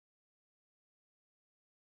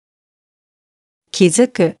気づ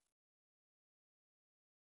く。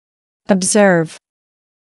observe,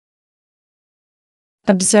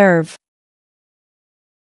 observe.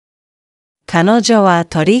 彼女は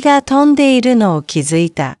鳥が飛んでいるのを気づ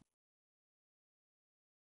いた。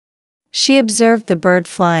She observed the bird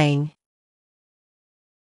flying.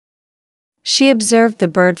 She observed the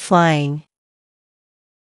bird flying.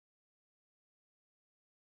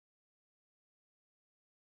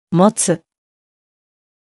 持つ。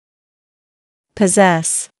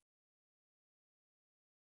possess,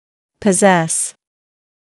 possess.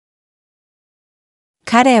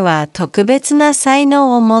 彼は特別な才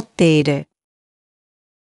能を持っている。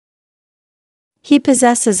He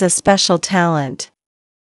possesses a special talent.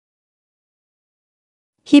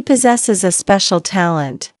 He possesses a special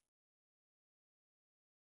talent.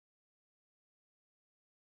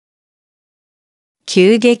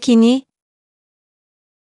 急激に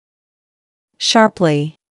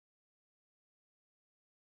sharply,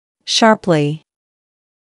 sharply.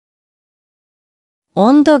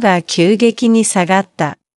 温度が急激に下がっ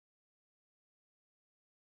た。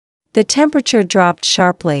The temperature dropped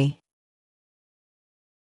sharply.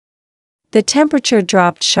 The temperature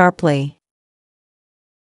dropped sharply.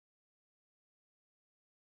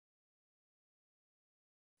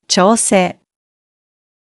 調整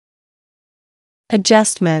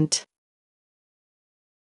adjustment,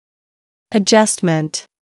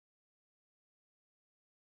 adjustment.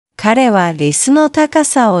 彼は椅子の高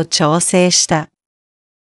さを調整した。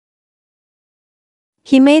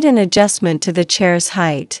He made an adjustment to the chair's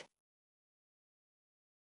height.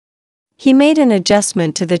 He made an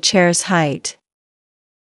adjustment to the chair's height.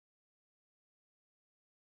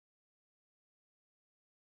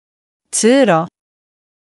 通路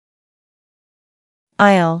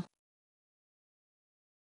aisle,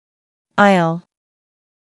 aisle.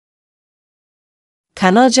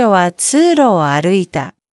 彼女は通路を歩い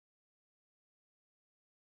た。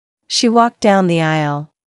She walked down the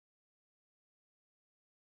aisle.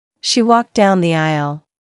 She walked down the aisle.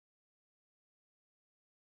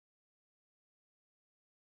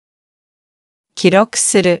 記録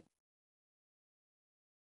する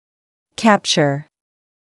capture,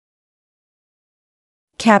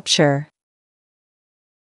 capture.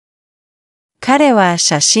 彼は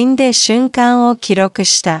写真で瞬間を記録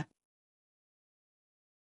した。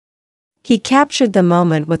He captured the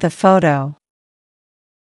moment with a photo.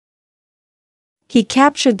 He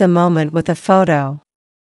captured the moment with a photo.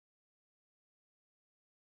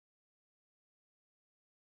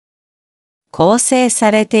 構成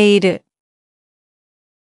されている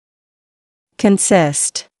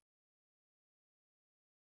consist,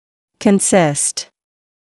 consist.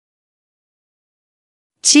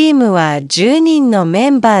 チームは10人のメ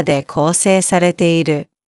ンバーで構成されている。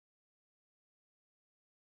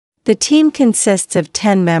The team consists of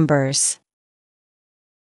 10 members.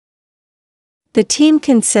 The team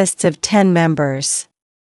consists of 10 members.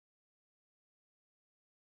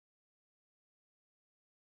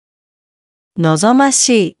 望ま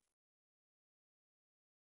しい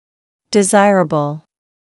desirable,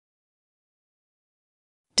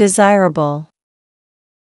 desirable.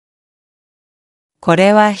 こ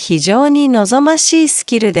れは非常に望ましいス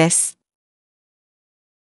キルです。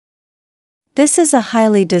This is a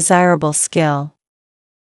highly desirable skill.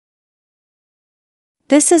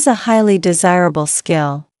 This is a highly desirable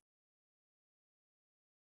skill.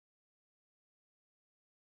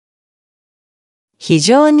 非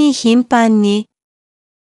常に頻繁に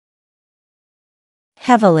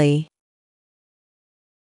heavily,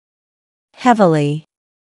 heavily.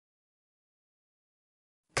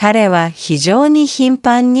 彼は非常に頻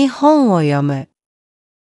繁に本を読む。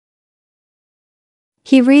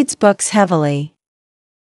He reads books heavily.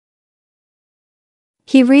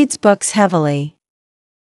 He reads books heavily.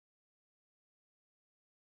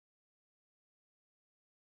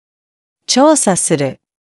 調査する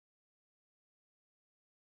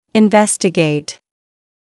investigate,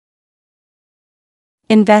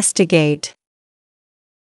 investigate.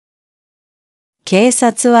 警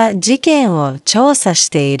察は事件を調査し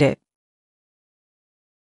ている。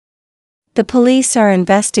The police are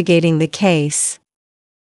investigating the case.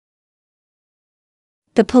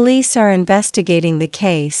 The police are investigating the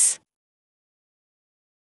case.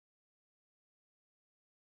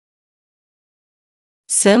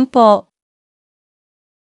 寸法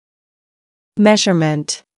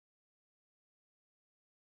measurement,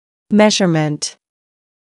 measurement.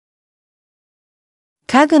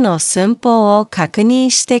 家具の寸法を確認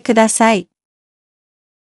してください。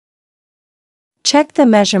Check the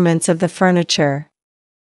measurements of the furniture.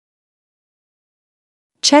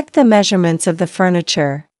 Check the measurements of the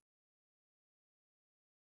furniture.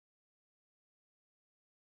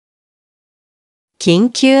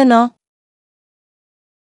 緊急の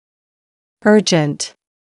urgent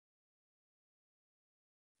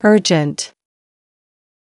urgent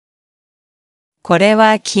これ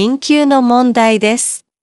は緊急の問題です。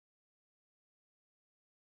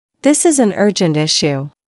This is an urgent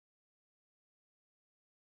issue.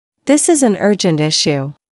 This is an urgent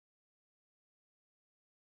issue.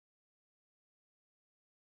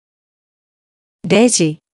 レ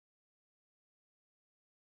ジ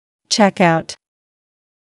check out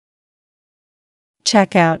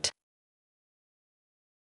check out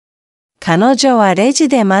彼女はレジ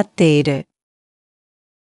で待っている。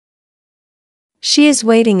She is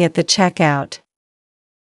waiting at the checkout.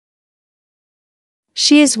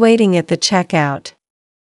 She is waiting at the checkout.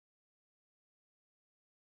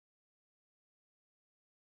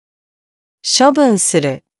 処分す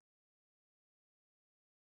る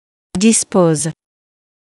dispose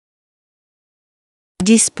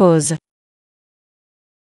dispose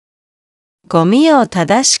ゴミを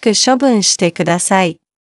正しく処分してください。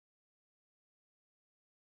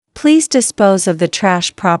Please dispose of the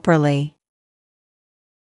trash properly.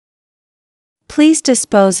 Please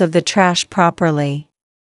dispose of the trash properly.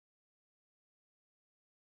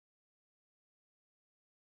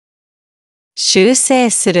 修正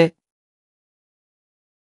する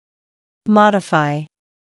modify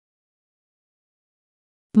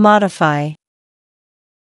modify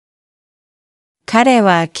彼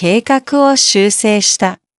は計画を修正し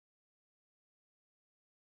た。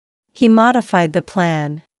He modified the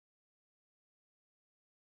plan.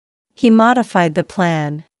 He modified the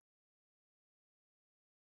plan.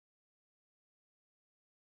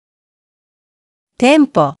 店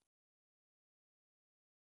舗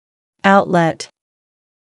outlet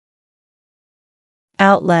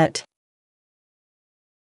outlet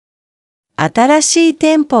新しい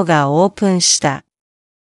店舗がオープンした。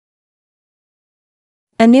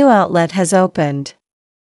A new outlet has opened.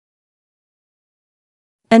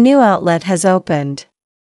 A new outlet has opened.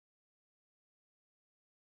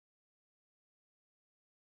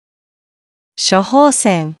 処方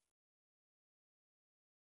箋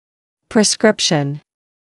prescription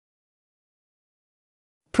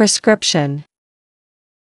prescription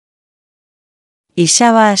医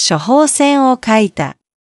者は処方箋を書いた。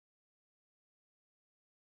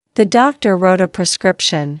The doctor wrote a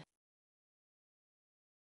prescription.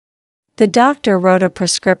 The doctor wrote a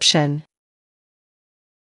prescription.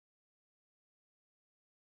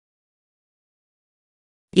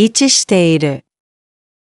 位置している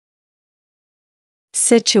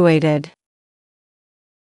situated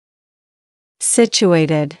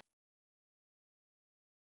situated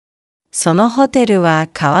そのホテルは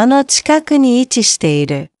川の近くに位置してい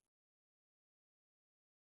る。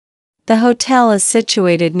The hotel is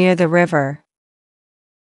situated near the river.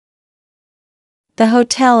 The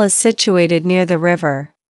hotel is situated near the river.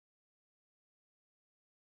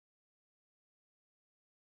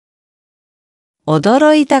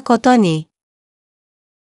 驚いたことに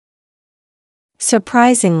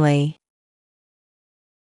surprisingly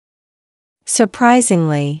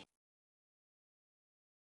surprisingly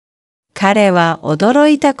彼は驚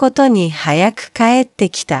いたことに早く帰っ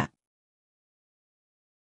てきた。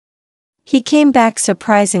He came back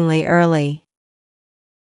surprisingly early.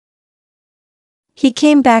 He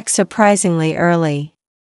came back surprisingly early.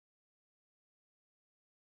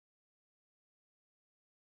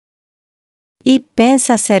 一変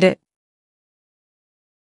させる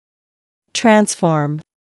transform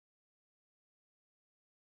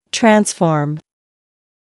transform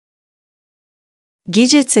技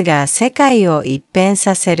術が世界を一変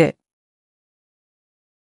させる。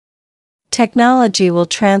Technology will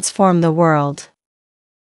transform the world.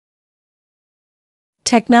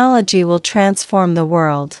 Technology will transform the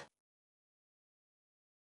world.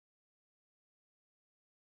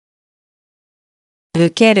 受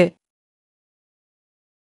ける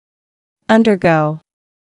undergo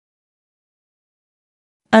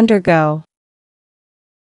undergo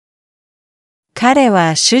彼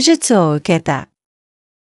は手術を受けた。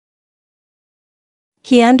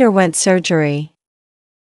He underwent surgery.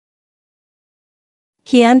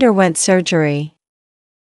 He underwent surgery.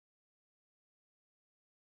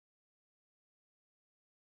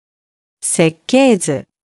 設計図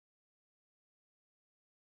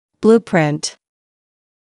blueprint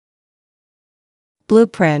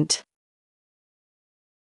blueprint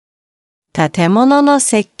建物の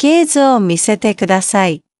設計図を見せてくださ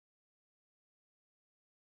い。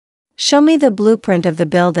Show me the blueprint of the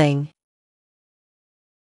building.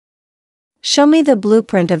 Show me the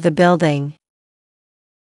blueprint of the building.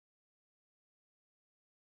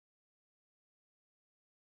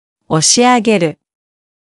 押し上げる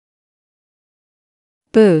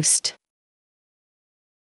boost,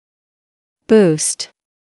 boost。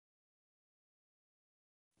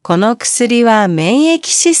この薬は免疫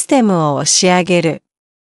システムを押し上げる。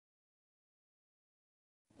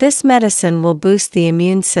This medicine will boost the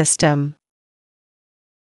immune system.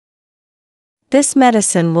 This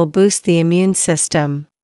medicine will boost the immune system.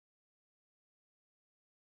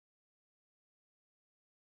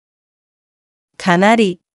 かな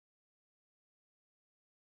り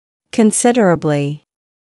considerably,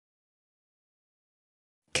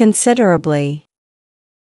 considerably。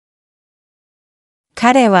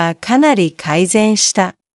彼はかなり改善し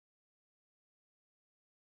た。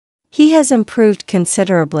He has improved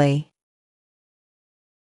considerably.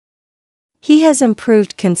 He has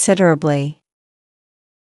improved considerably.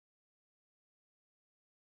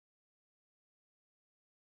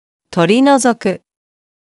 取り除く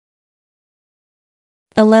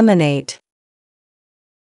eliminate,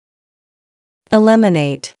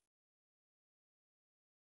 eliminate。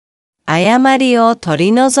誤りを取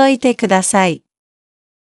り除いてください。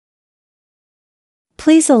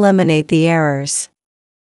Please eliminate the errors.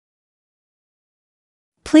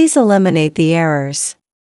 Please eliminate the errors.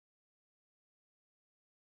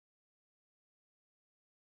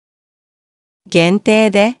 限定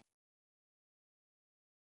で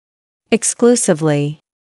exclusively,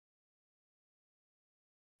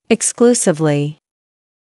 exclusively。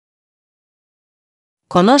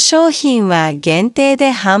この商品は限定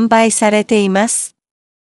で販売されています。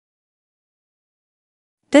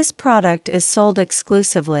This product is sold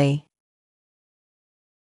exclusively.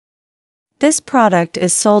 This product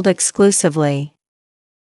is sold exclusively.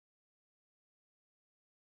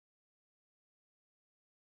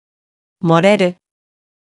 漏れる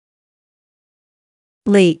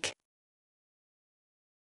leak,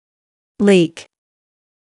 leak。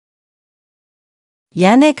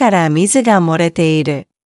屋根から水が漏れている。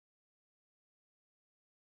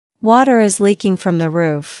Water is leaking from the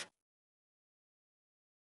roof.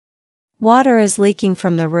 Water is leaking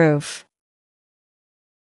from the roof.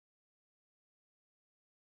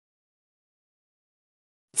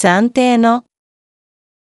 暫定の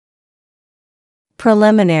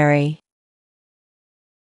preliminary,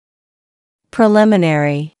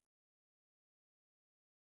 preliminary。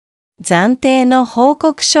暫定の報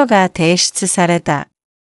告書が提出された。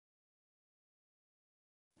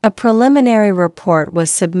A preliminary report was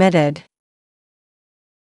submitted.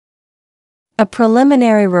 A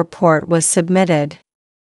preliminary report was submitted.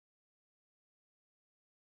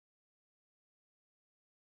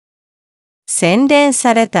 洗練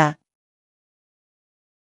された。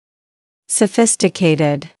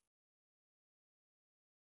sophisticated,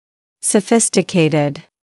 sophisticated。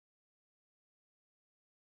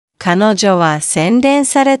彼女は洗練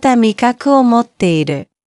された味覚を持っている。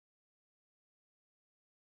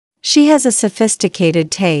She has a sophisticated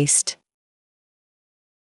taste.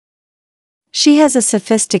 She has a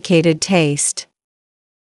sophisticated taste.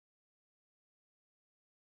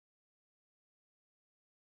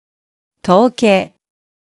 統計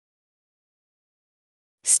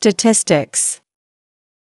statistics,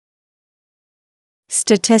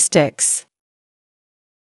 statistics。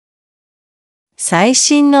最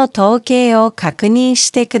新の統計を確認し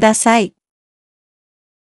てください。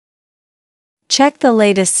Check the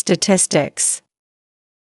latest statistics.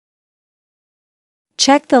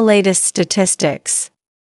 Check the latest statistics.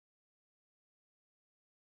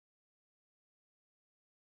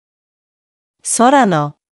 空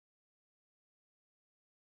の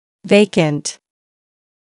vacant,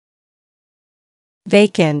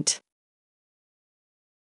 vacant。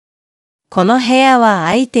この部屋は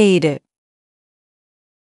空いている。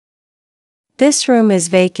This room is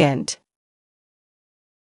vacant.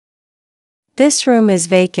 This room is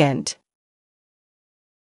vacant.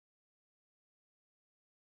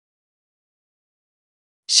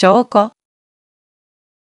 証拠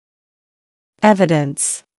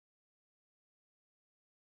evidence,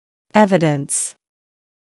 evidence。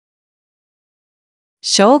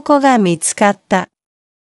証拠が見つかった。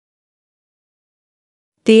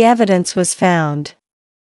The evidence was found.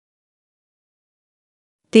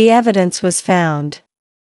 The evidence was found.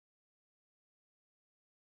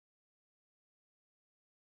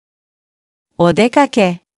 お出か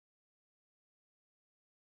け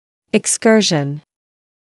excursion,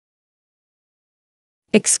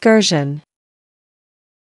 excursion。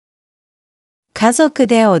家族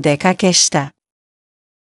でお出かけした。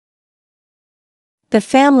The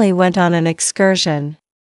family went on an excursion.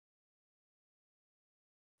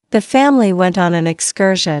 The family went on an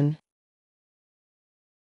excursion.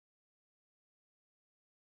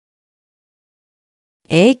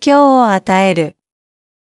 影響を与える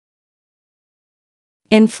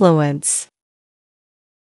influence,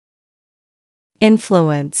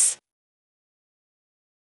 influence。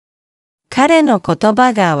彼の言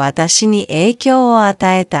葉が私に影響を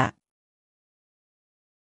与えた。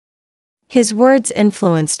His words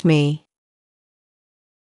influenced me.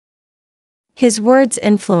 His words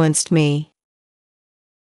influenced me.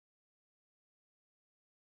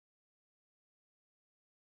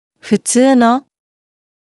 普通の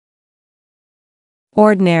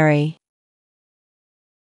ordinary,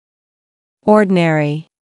 ordinary。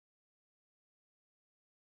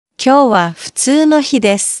今日は普通の日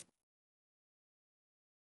です。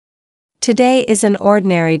Today is an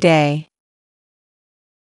ordinary day.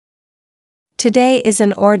 Today is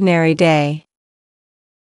an ordinary day.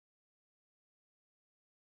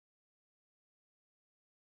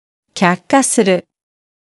 却下する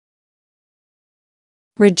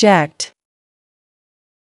reject,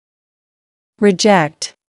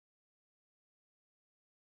 reject。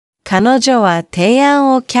彼女は提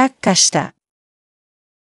案を却下した。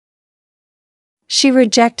She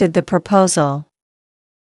rejected the proposal.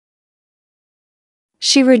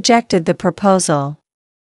 She rejected the proposal.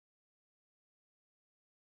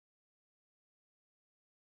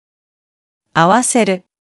 合わせる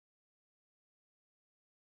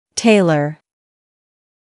tailor,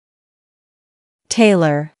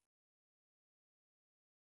 tailor。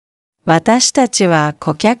私たちは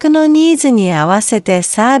顧客のニーズに合わせて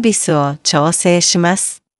サービスを調整しま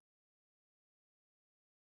す。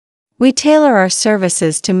We tailor our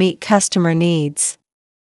services to meet customer needs.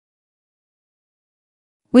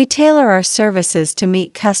 We tailor our services to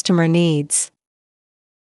meet customer needs.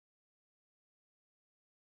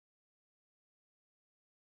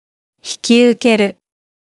 引き受ける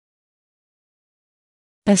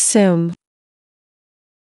assume,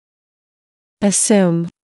 assume。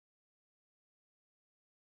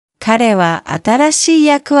彼は新しい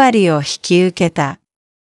役割を引き受けた。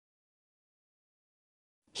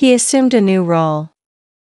He assumed a new role.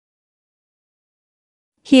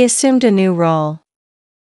 He assumed a new role.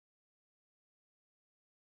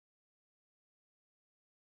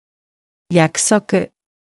 約束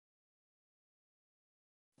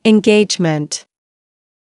engagement,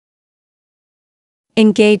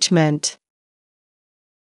 engagement。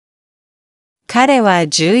彼は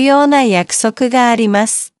重要な約束がありま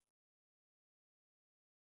す。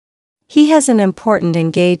He has an important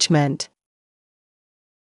engagement.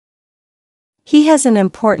 He has an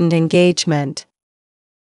important engagement.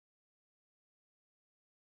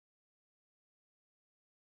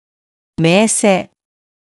 名声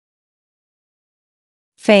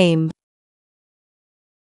fame,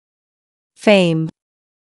 fame。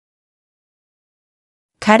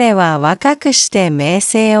彼は若くして名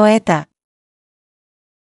声を得た。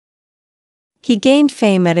He gained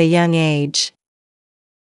fame at a young age.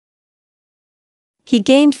 He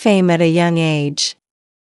gained fame at a young age.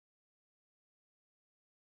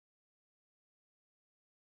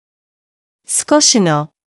 少し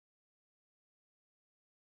の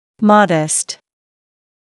modest,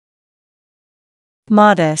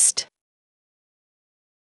 modest。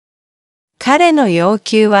彼の要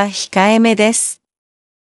求は控えめです。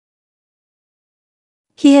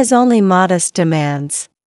He has only modest demands.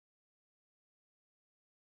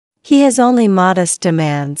 He has only modest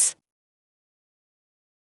demands.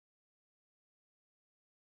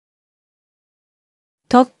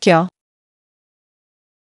 特許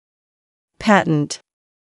patent,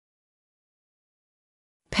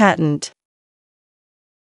 patent。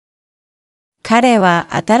彼は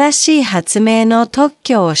新しい発明の特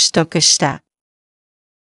許を取得した。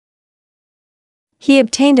He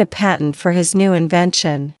obtained a patent for his new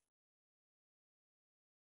invention.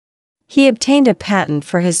 He obtained a patent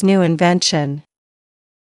for his new invention.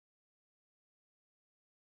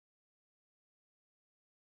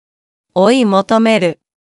 追い求める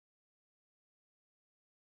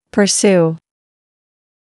pursue,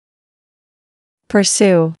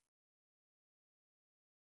 pursue。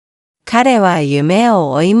彼は夢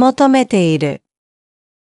を追い求めている。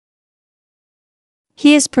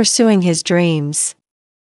He is pursuing his dreams.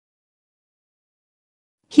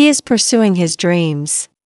 He is pursuing his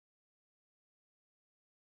dreams.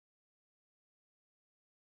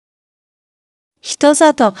 人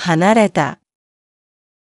里離れた。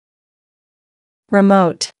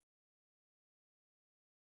remote,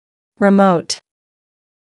 remote。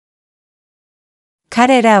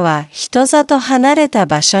彼らは人里離れた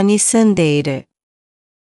場所に住んでいる。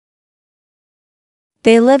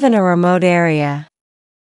They live in a remote area.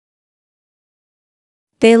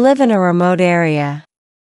 They live in a remote area.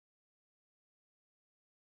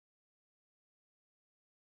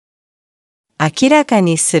 明らか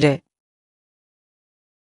にする。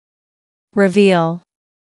reveal,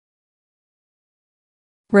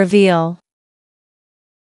 reveal.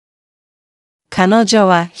 彼女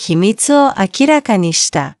は秘密を明らかに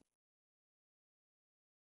した。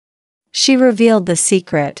She revealed the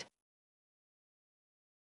secret.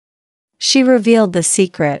 She revealed the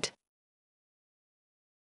secret.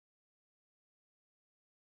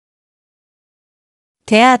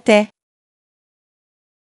 手当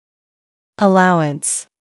allowance,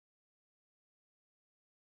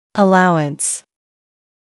 allowance.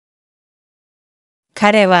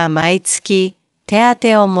 彼は毎月手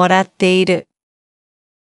当をもらっている。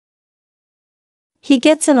He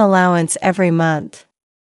gets an allowance every month.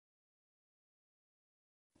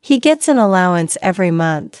 He gets an allowance every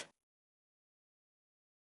month.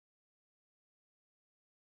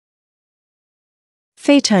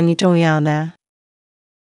 非常に重要な。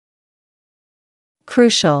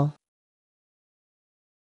crucial,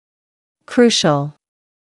 crucial.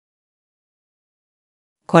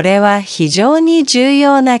 これは非常に重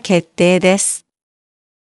要な決定です。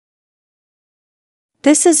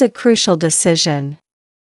This is a crucial decision.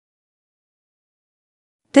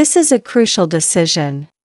 This is a crucial decision.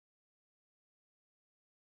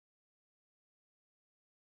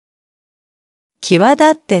 際立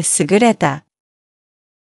って優れた。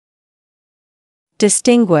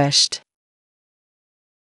distinguished,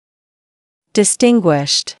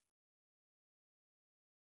 distinguished.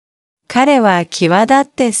 彼は際立っ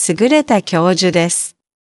て優れた教授です。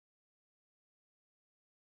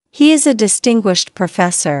He is a distinguished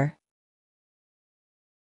professor.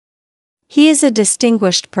 He is a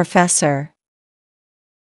distinguished professor.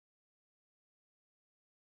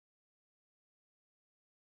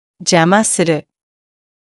 邪魔する。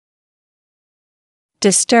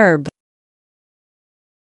disturb,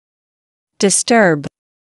 disturb.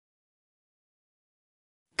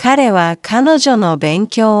 彼は彼女の勉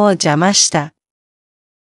強を邪魔した。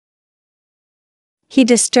He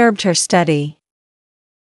disturbed her study.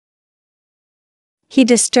 He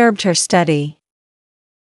disturbed her study.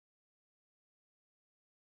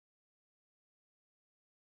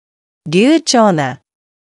 流暢な。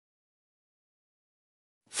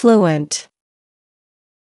fluent,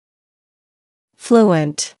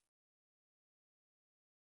 fluent.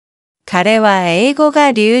 彼は英語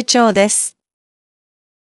が流暢です。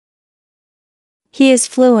He is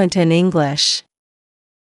fluent in English.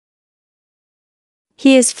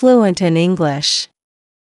 He is fluent in English.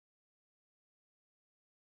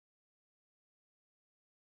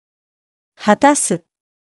 果たす。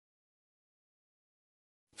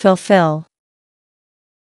fulfill,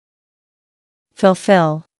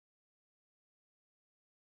 fulfill.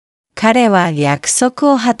 彼は約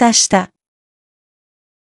束を果たした。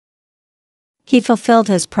He fulfilled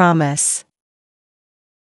his promise.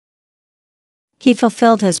 He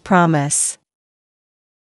fulfilled his promise.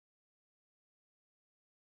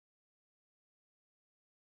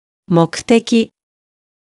 目的。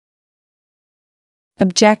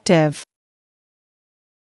objective,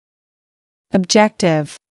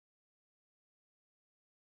 objective.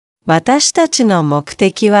 私たちの目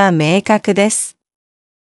的は明確です。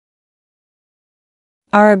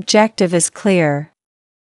Our objective is clear.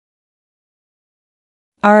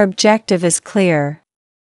 Our objective is clear.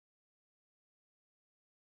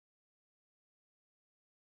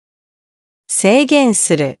 制限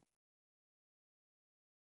する。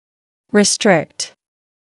restrict,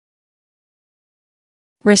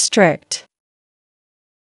 restrict.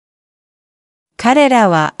 彼ら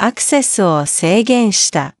はアクセスを制限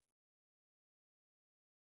した。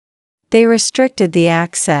They restricted the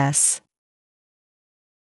access.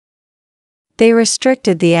 They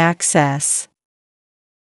restricted the access.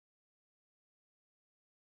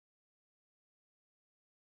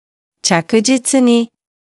 着実に。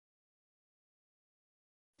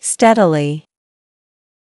steadily,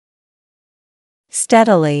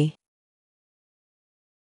 steadily.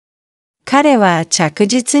 彼は着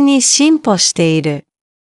実に進歩している。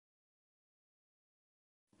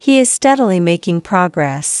He is steadily making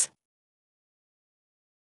progress.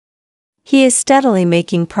 He is steadily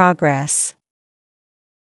making progress.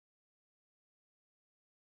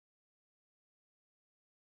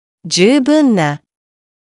 十分な。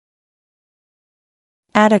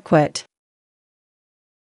adequate,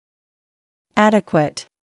 adequate.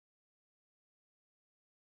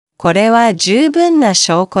 これは十分な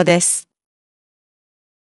証拠です。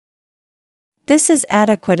This is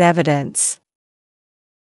adequate evidence.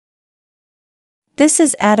 This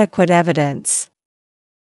is adequate evidence.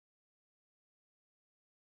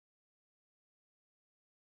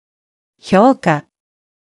 評価。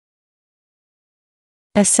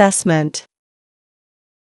assessment,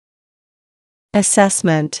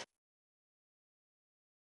 assessment。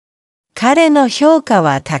彼の評価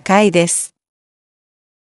は高いです。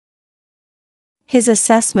His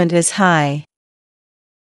assessment is high.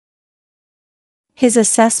 His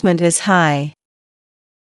assessment is high.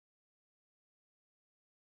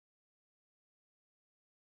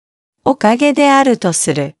 おかげであると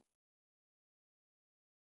する。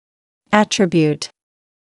attribute,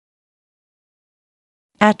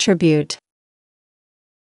 attribute。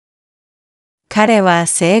彼は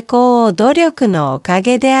成功を努力のおか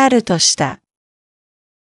げであるとした。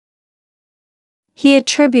He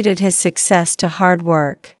attributed his success to hard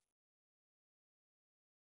work.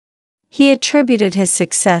 He attributed his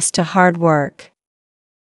success to hard work.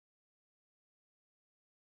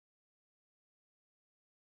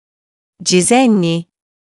 事前に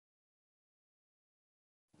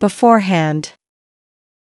beforehand,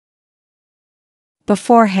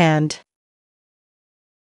 beforehand。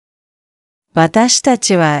私た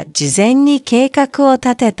ちは事前に計画を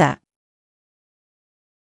立てた。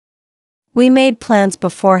We made plans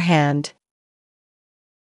beforehand.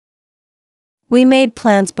 We made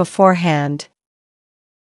plans beforehand.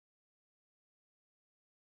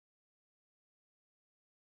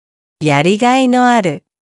 やりがいのある。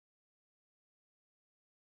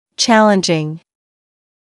challenging,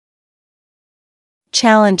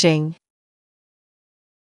 challenging。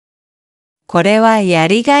これはや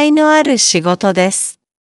りがいのある仕事です。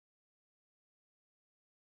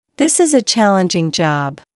This is a challenging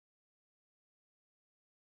job.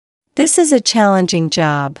 This is a challenging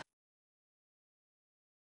job.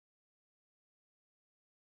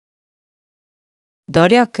 努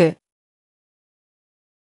力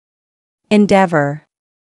endeavor,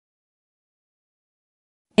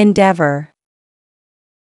 endeavor。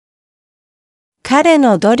彼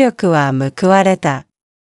の努力は報われた。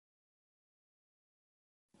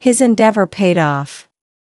His endeavor paid off.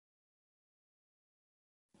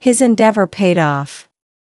 His endeavor paid off.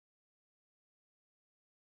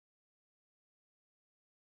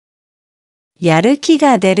 やる気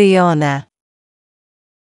が出るような。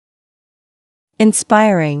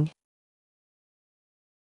inspiring,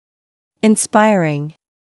 inspiring。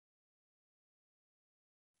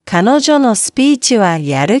彼女のスピーチは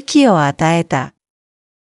やる気を与えた。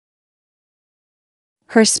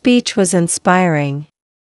Her speech was inspiring.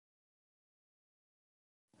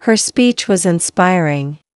 Her speech was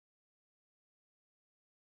inspiring.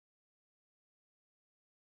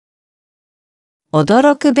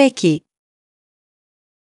 驚くべき。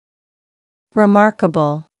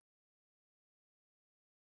remarkable,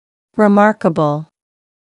 remarkable。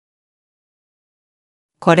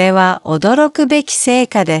これは驚くべき成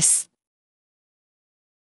果です。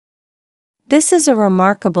This is a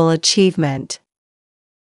remarkable achievement.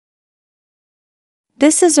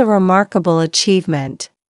 This is a remarkable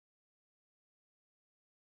achievement.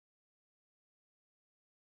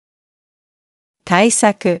 対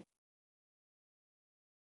策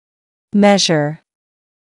measure,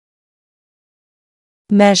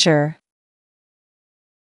 measure。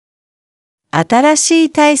新しい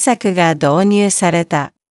対策が導入され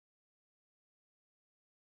た。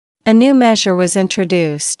A new measure was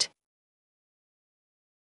introduced.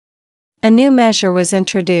 A new measure was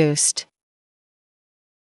introduced.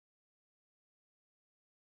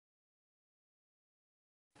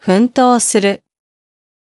 奮闘する。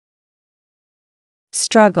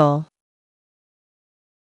struggle,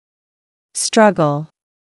 struggle。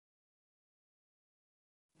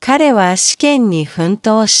彼は試験に奮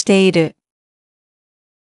闘している。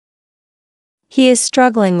He is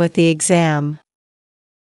struggling with the exam.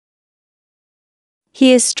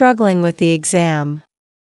 He is struggling with the exam.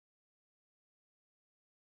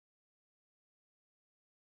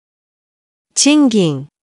 賃金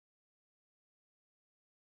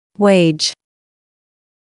wage,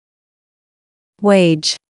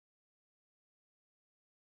 wage。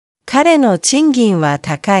彼の賃金は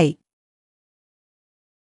高い。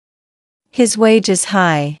His wage is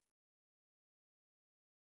high.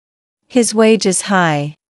 His wage is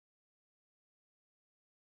high.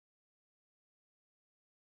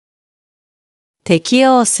 適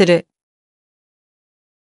応する。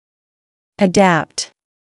adapt,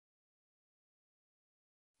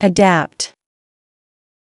 adapt。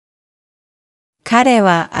彼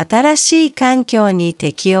は新しい環境に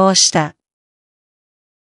適応した。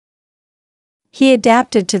He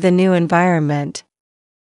adapted to the new environment.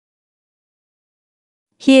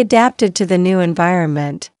 He adapted to the new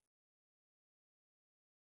environment.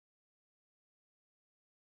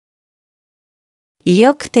 意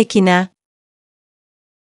欲的な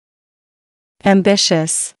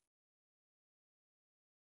ambitious,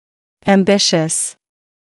 ambitious。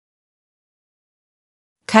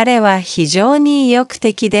彼は非常に意欲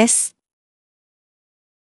的です。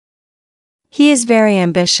He is very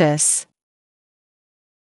ambitious.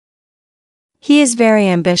 He is very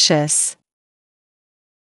ambitious.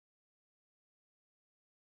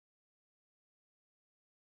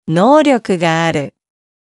 能力がある。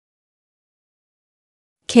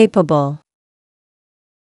capable,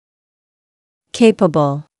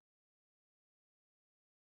 capable。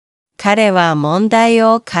彼は問題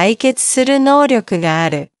を解決する能力があ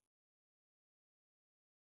る。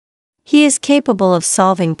He is capable of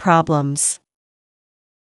solving problems.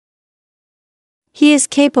 He is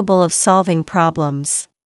capable of solving problems.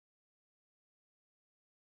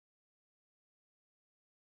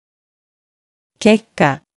 結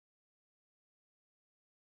果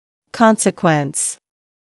consequence,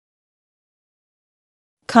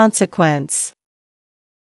 consequence。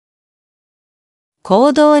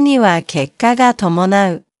行動には結果が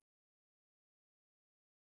伴う。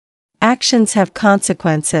Actions have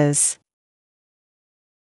consequences.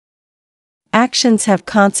 Actions have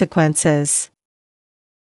consequences.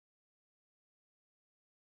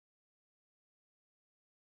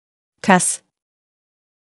 課す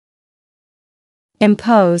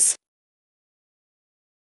impose,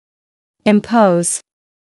 impose。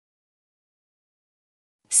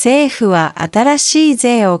政府は新しい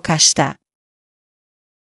税を課した。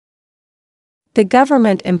The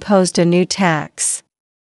government imposed a new tax.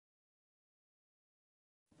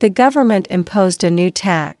 The government imposed a new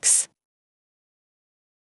tax.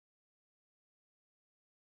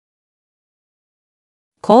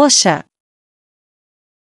 後者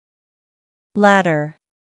ladder,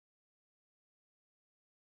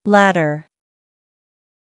 ladder。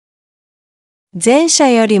前者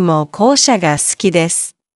よりも後者が好きで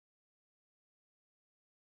す。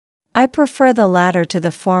I prefer the latter to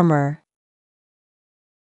the former.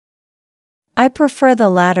 I prefer the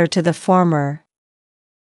latter to the former.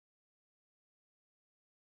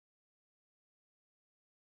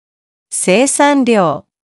 生産量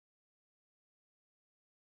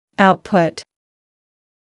output,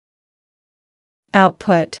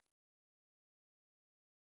 output。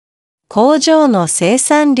工場の生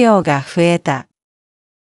産量が増えた。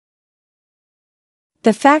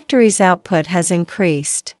The factory's output has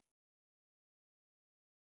increased.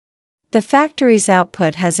 The factory's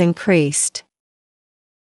output has increased.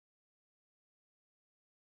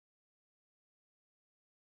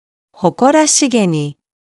 誇らしげに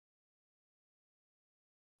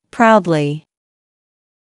proudly,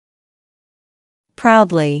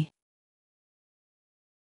 proudly。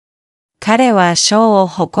彼は賞を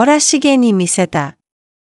誇らしげに見せた。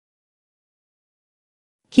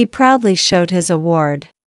He proudly showed his award.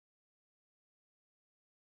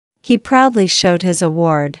 He proudly showed his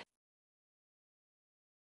award.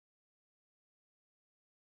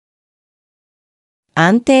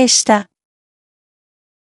 安定した。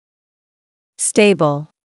stable,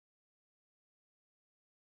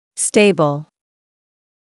 stable。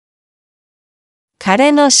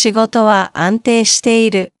彼の仕事は安定して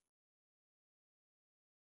いる。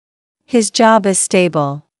His job is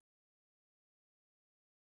stable.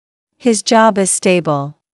 His job is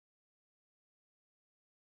stable.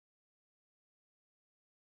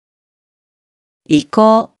 移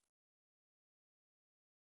行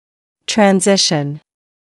transition,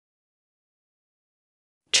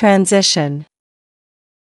 transition。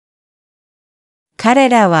彼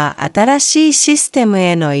らは新しいシステム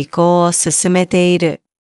への移行を進めている。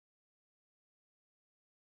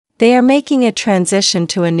They are making a transition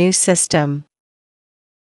to a new system.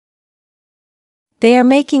 They are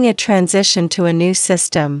making a transition to a new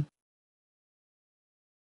system.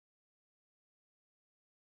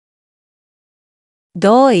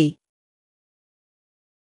 同意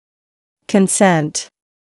consent,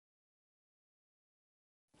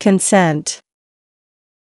 consent。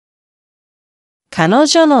彼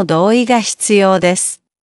女の同意が必要です。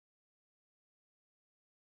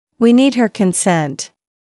We need her consent.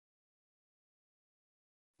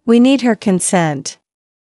 We need her consent.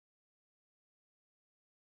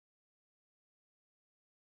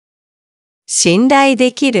 信頼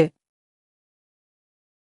できる。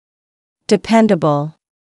dependable,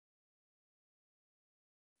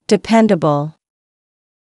 dependable。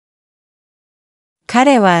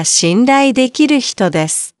彼は信頼できる人で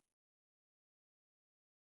す。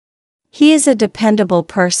He is a dependable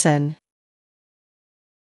person.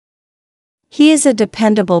 He is a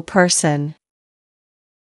dependable person.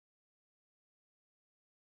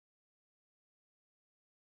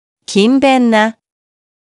 勤勉な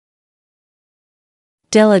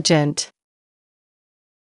diligent,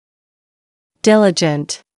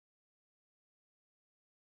 diligent。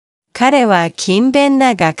彼は勤勉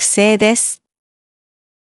な学生です。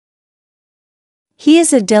He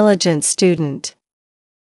is a diligent student.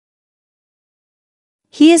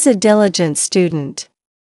 He is a diligent student.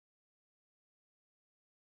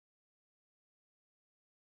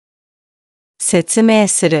 説明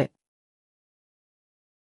する。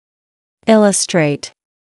illustrate,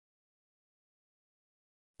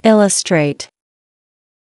 illustrate。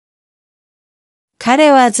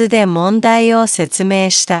彼は図で問題を説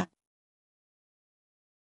明した。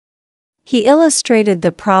He illustrated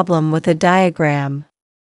the problem with a diagram.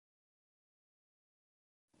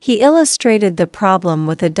 He illustrated the problem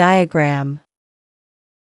with a diagram.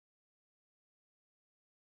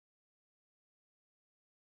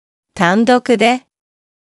 単独で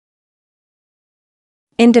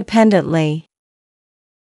independently,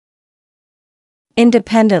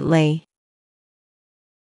 independently。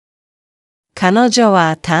彼女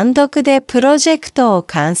は単独でプロジェクトを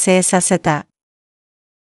完成させた。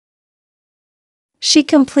She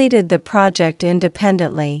completed the project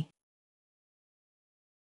independently.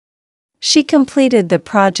 She completed the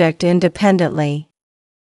project independently.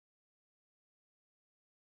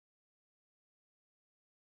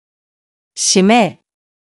 使命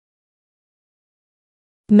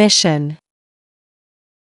mission,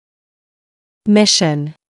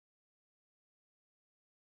 mission。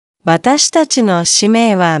私たちの使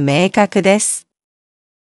命は明確です。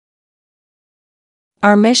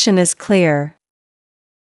Our mission is clear.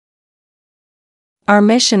 Our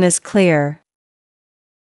mission is clear.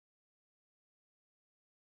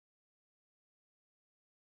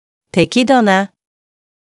 適度な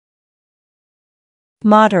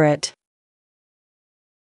moderate,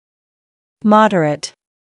 moderate。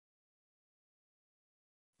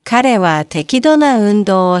彼は適度な運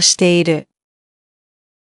動をしている。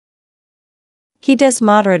He does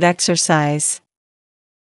moderate exercise.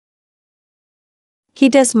 He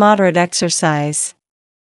does moderate exercise.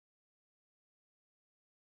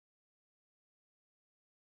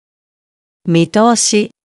 見通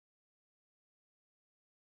し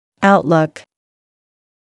outlook,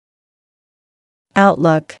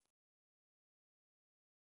 outlook。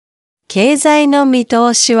経済の見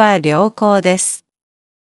通しは良好です。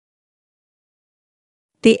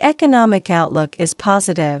The economic outlook is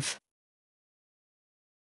positive.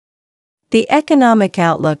 The economic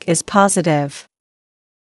outlook is positive.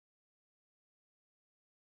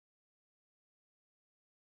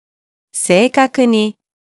 正確に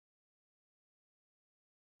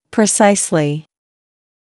precisely,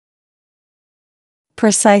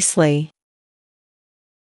 precisely。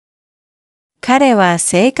彼は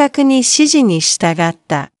正確に指示に従っ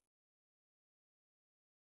た。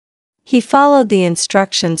He followed the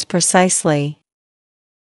instructions precisely.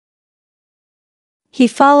 He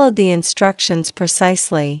followed the instructions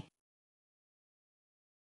precisely.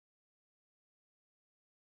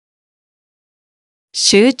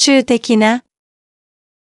 集中的な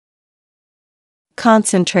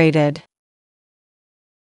concentrated,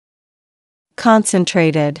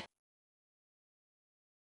 concentrated。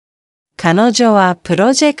彼女はプ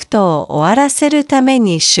ロジェクトを終わらせるため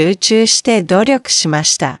に集中して努力しま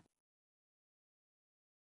した。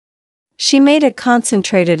She made a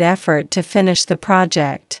concentrated effort to finish the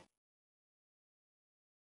project.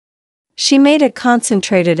 She made a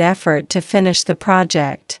concentrated effort to finish the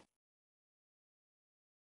project.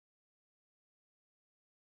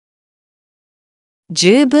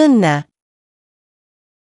 十分な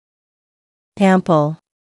ample,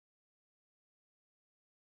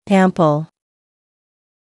 ample。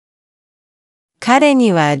彼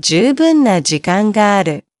には十分な時間があ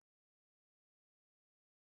る。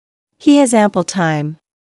He has ample time.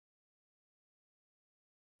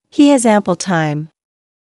 He has ample time.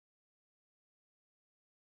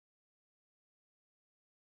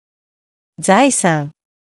 財産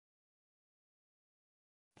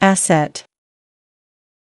asset,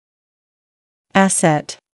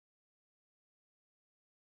 asset。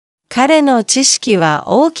彼の知識は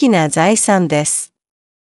大きな財産です。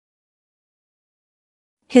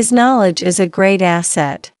His knowledge is a great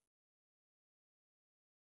asset.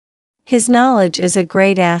 His knowledge is a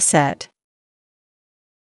great asset.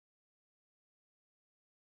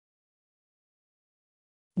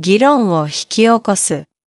 議論を引き起こす。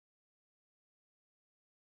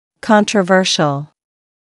controversial,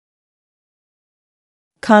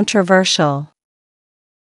 controversial。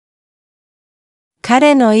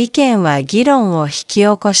彼の意見は議論を引き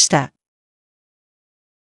起こした。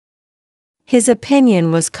His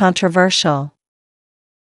opinion was controversial.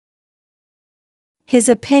 His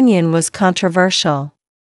opinion was controversial.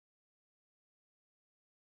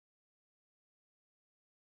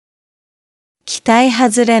 期待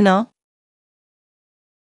外れの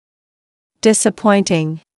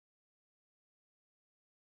disappointing,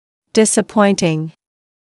 disappointing.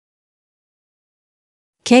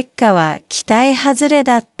 結果は期待外れ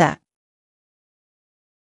だった。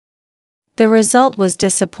The result was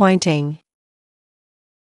disappointing.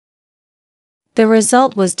 The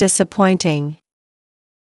result was disappointing.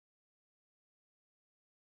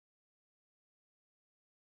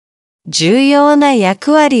 重要な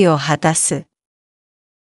役割を果たす。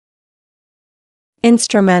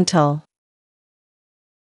instrumental,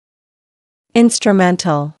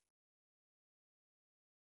 instrumental.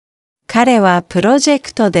 彼はプロジェ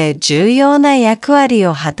クトで重要な役割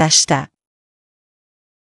を果たした。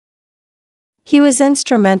He was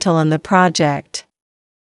instrumental in the project.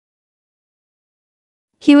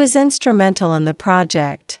 He was instrumental in the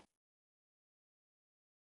project.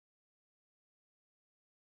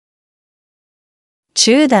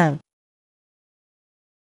 中断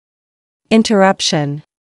interruption,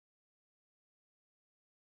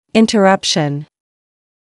 interruption.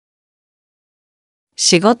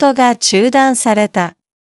 仕事が中断された。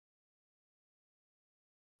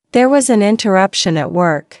There was an interruption at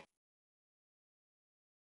work.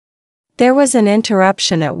 There was an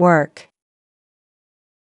interruption at work.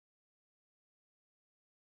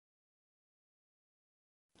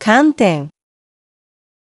 観点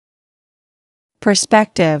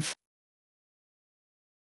perspective,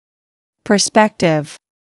 perspective.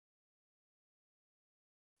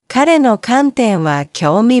 彼の観点は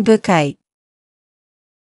興味深い。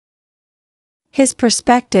His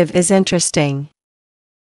perspective is interesting.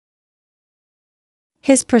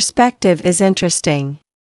 His perspective is interesting.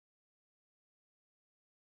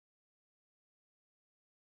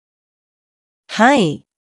 範囲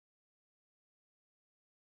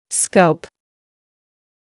scope,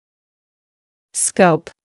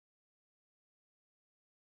 scope.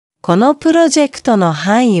 このプロジェクトの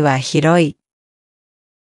範囲は広い。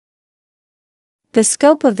The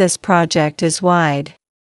scope of this project is wide.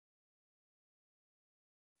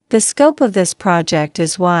 The scope of this project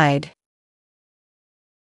is wide.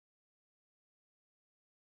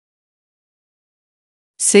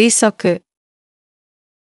 推測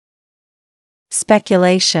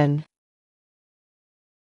speculation,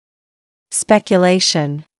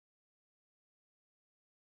 speculation.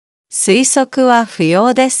 推測は不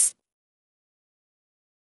要です。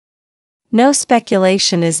No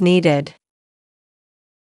speculation is needed.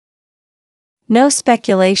 No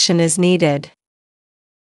speculation is needed.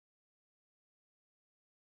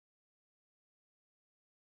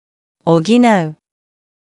 補う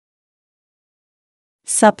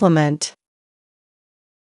supplement,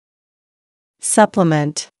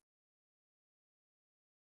 supplement.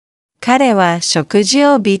 彼は食事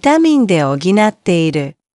をビタミンで補ってい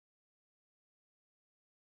る。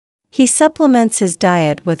He supplements his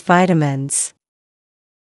diet with vitamins.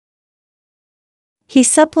 He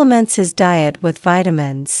supplements his diet with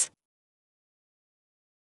vitamins.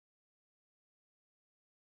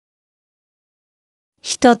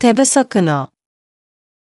 人手不足の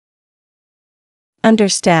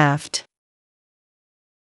understaffed,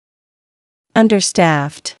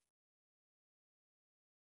 understaffed.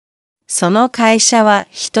 その会社は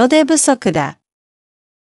人手不足だ。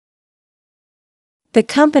The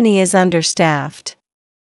company is understaffed.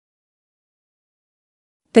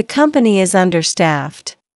 The company is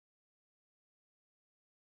understaffed.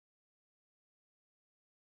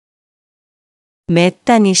 めっ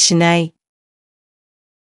たにしない。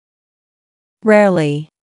rarely,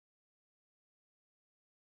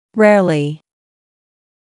 rarely.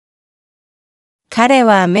 彼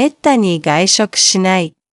はめったに外食しな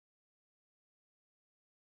い。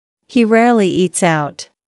He rarely eats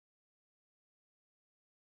out.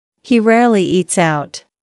 He rarely eats out.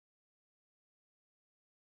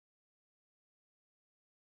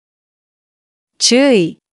 注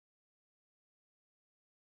意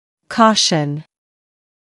caution,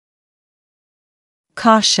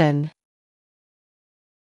 caution.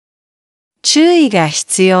 注意が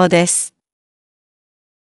必要です。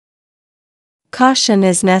Caution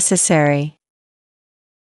is necessary.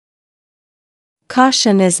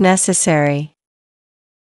 Caution is necessary.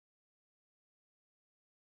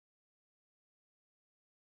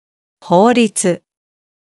 法律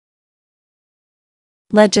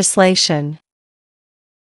legislation,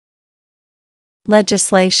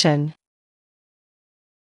 legislation.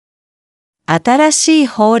 新しい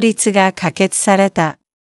法律が可決された。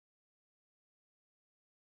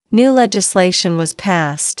New legislation was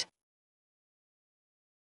passed.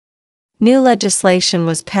 New legislation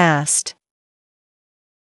was passed.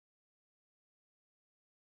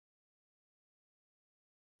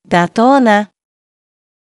 妥当な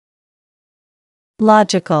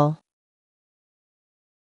logical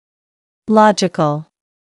logical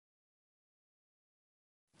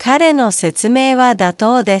彼の説明は妥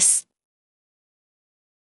当です。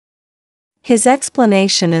His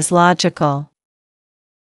explanation is logical.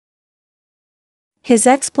 His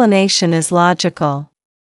explanation is logical.